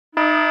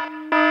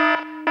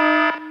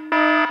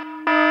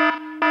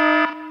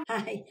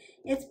Hi,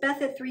 it's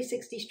Beth at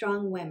 360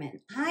 Strong Women.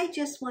 I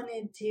just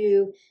wanted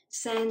to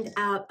send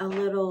out a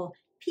little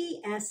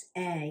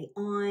PSA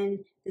on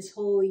this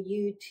whole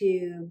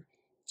YouTube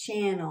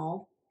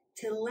channel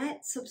to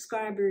let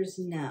subscribers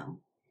know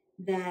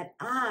that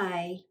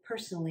I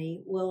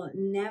personally will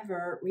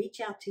never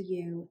reach out to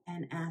you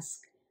and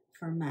ask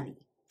for money.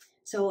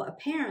 So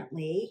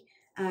apparently,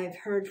 I've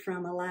heard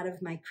from a lot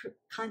of my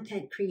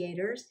content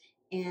creators,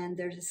 and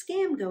there's a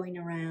scam going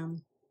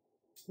around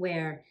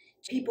where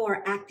people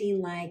are acting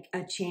like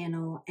a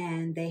channel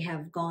and they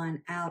have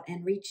gone out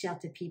and reached out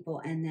to people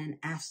and then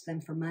asked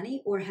them for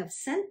money, or have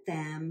sent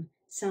them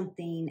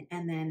something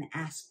and then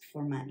asked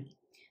for money.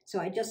 So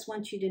I just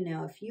want you to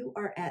know, if you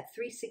are at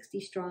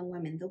 360 Strong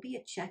Women, there'll be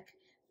a check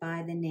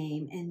by the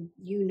name, and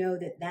you know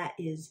that that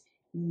is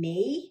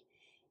me.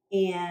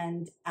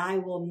 And I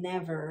will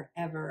never,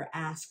 ever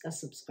ask a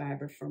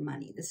subscriber for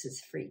money. This is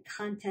free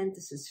content.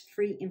 This is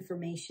free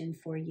information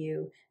for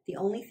you. The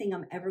only thing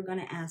I'm ever going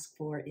to ask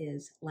for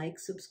is like,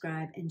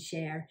 subscribe, and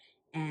share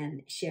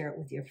it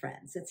with your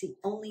friends. That's the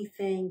only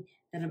thing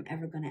that I'm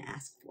ever going to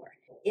ask for.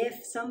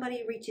 If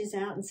somebody reaches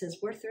out and says,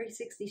 we're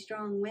 360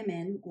 Strong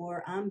Women,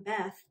 or I'm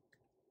Beth,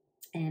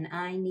 and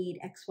I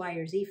need X, Y,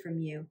 or Z from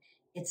you,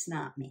 it's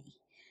not me.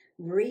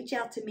 Reach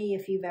out to me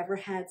if you've ever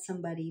had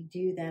somebody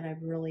do that.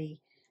 I'd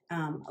really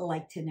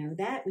like to know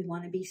that. We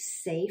want to be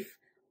safe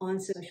on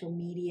social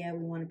media.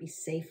 We want to be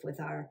safe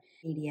with our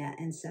media.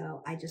 And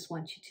so I just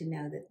want you to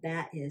know that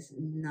that is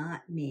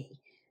not me.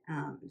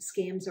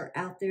 Scams are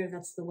out there.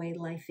 That's the way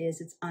life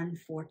is. It's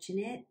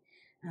unfortunate.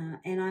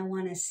 And I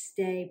want to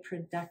stay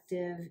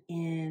productive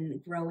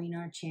in growing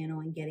our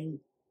channel and getting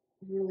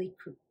really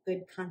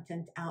good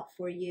content out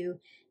for you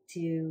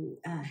to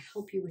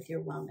help you with your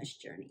wellness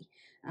journey.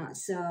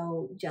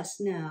 So just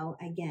know,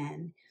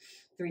 again,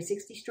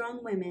 360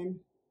 Strong Women,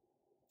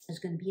 there's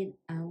going to be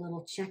a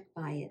little check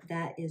by it.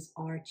 That is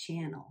our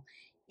channel.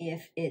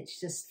 If it's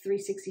just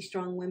 360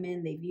 Strong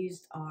Women, they've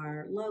used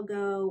our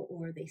logo,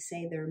 or they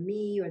say they're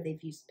me, or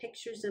they've used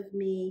pictures of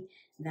me,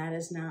 that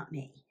is not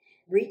me.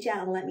 Reach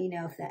out and let me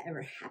know if that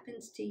ever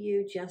happens to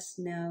you. Just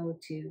know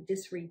to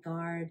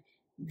disregard.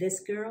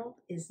 This girl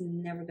is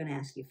never going to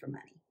ask you for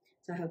money.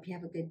 So I hope you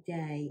have a good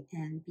day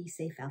and be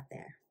safe out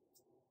there.